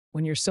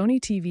When your Sony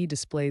TV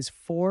displays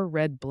 4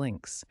 red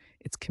blinks,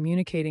 it's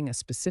communicating a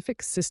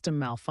specific system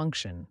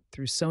malfunction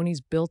through Sony's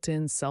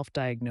built-in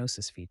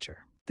self-diagnosis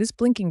feature. This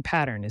blinking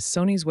pattern is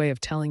Sony's way of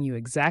telling you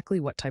exactly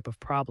what type of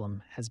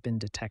problem has been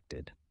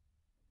detected.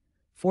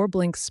 4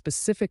 blinks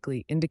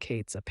specifically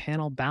indicates a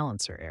panel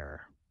balancer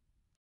error.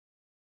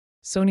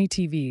 Sony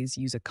TVs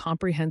use a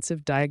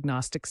comprehensive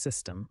diagnostic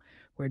system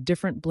where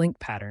different blink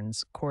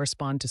patterns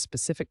correspond to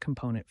specific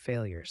component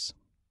failures.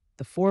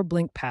 The 4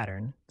 blink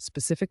pattern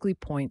specifically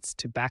points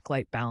to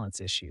backlight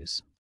balance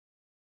issues.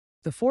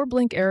 The 4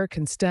 blink error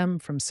can stem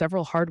from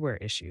several hardware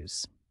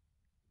issues.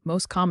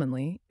 Most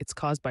commonly, it's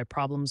caused by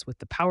problems with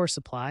the power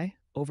supply,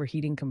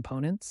 overheating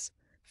components,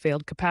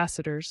 failed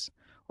capacitors,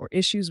 or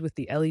issues with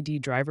the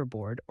LED driver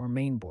board or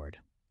main board.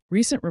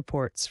 Recent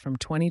reports from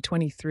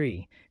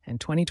 2023 and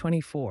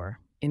 2024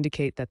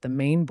 indicate that the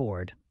main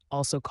board,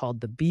 also called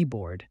the B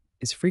board,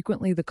 is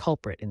frequently the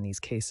culprit in these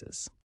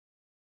cases.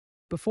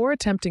 Before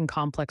attempting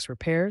complex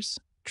repairs,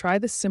 try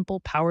the simple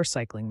power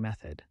cycling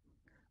method.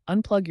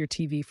 Unplug your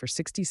TV for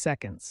 60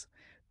 seconds,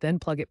 then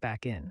plug it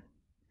back in.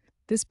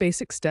 This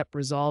basic step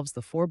resolves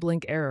the 4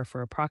 blink error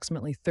for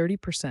approximately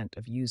 30%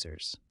 of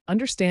users.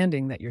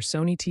 Understanding that your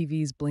Sony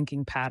TV's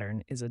blinking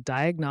pattern is a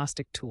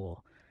diagnostic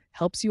tool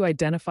helps you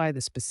identify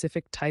the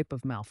specific type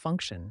of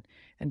malfunction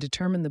and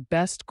determine the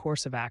best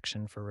course of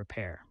action for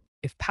repair.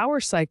 If power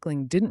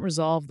cycling didn't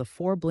resolve the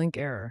 4 blink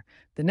error,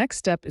 the next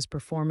step is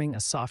performing a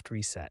soft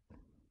reset.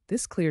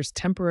 This clears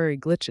temporary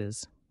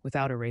glitches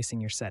without erasing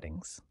your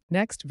settings.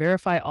 Next,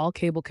 verify all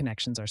cable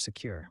connections are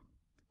secure.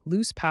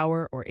 Loose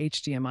power or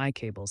HDMI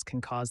cables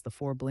can cause the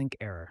 4 blink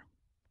error.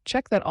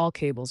 Check that all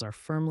cables are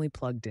firmly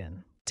plugged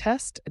in.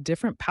 Test a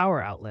different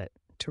power outlet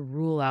to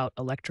rule out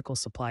electrical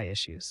supply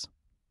issues.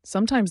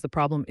 Sometimes the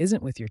problem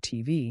isn't with your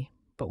TV,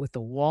 but with the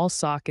wall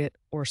socket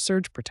or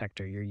surge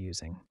protector you're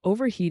using.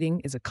 Overheating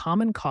is a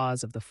common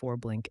cause of the 4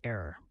 blink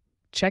error.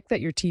 Check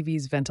that your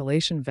TV's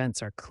ventilation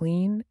vents are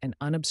clean and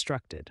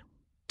unobstructed.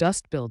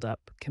 Dust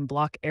buildup can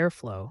block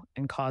airflow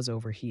and cause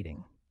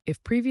overheating.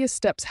 If previous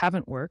steps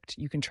haven't worked,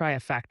 you can try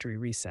a factory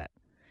reset.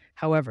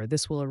 However,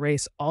 this will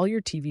erase all your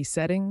TV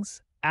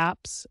settings,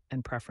 apps,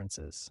 and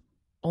preferences.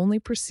 Only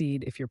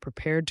proceed if you're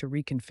prepared to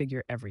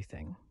reconfigure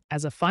everything.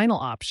 As a final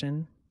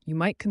option, you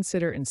might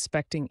consider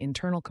inspecting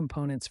internal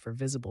components for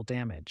visible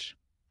damage.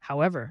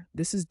 However,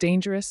 this is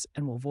dangerous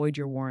and will void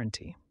your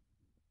warranty.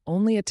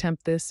 Only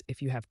attempt this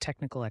if you have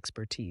technical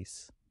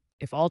expertise.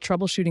 If all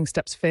troubleshooting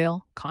steps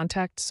fail,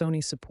 contact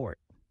Sony support.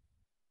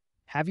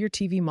 Have your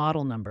TV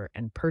model number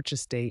and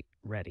purchase date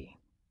ready.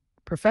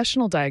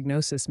 Professional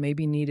diagnosis may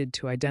be needed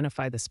to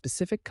identify the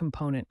specific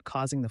component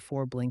causing the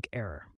 4 blink error.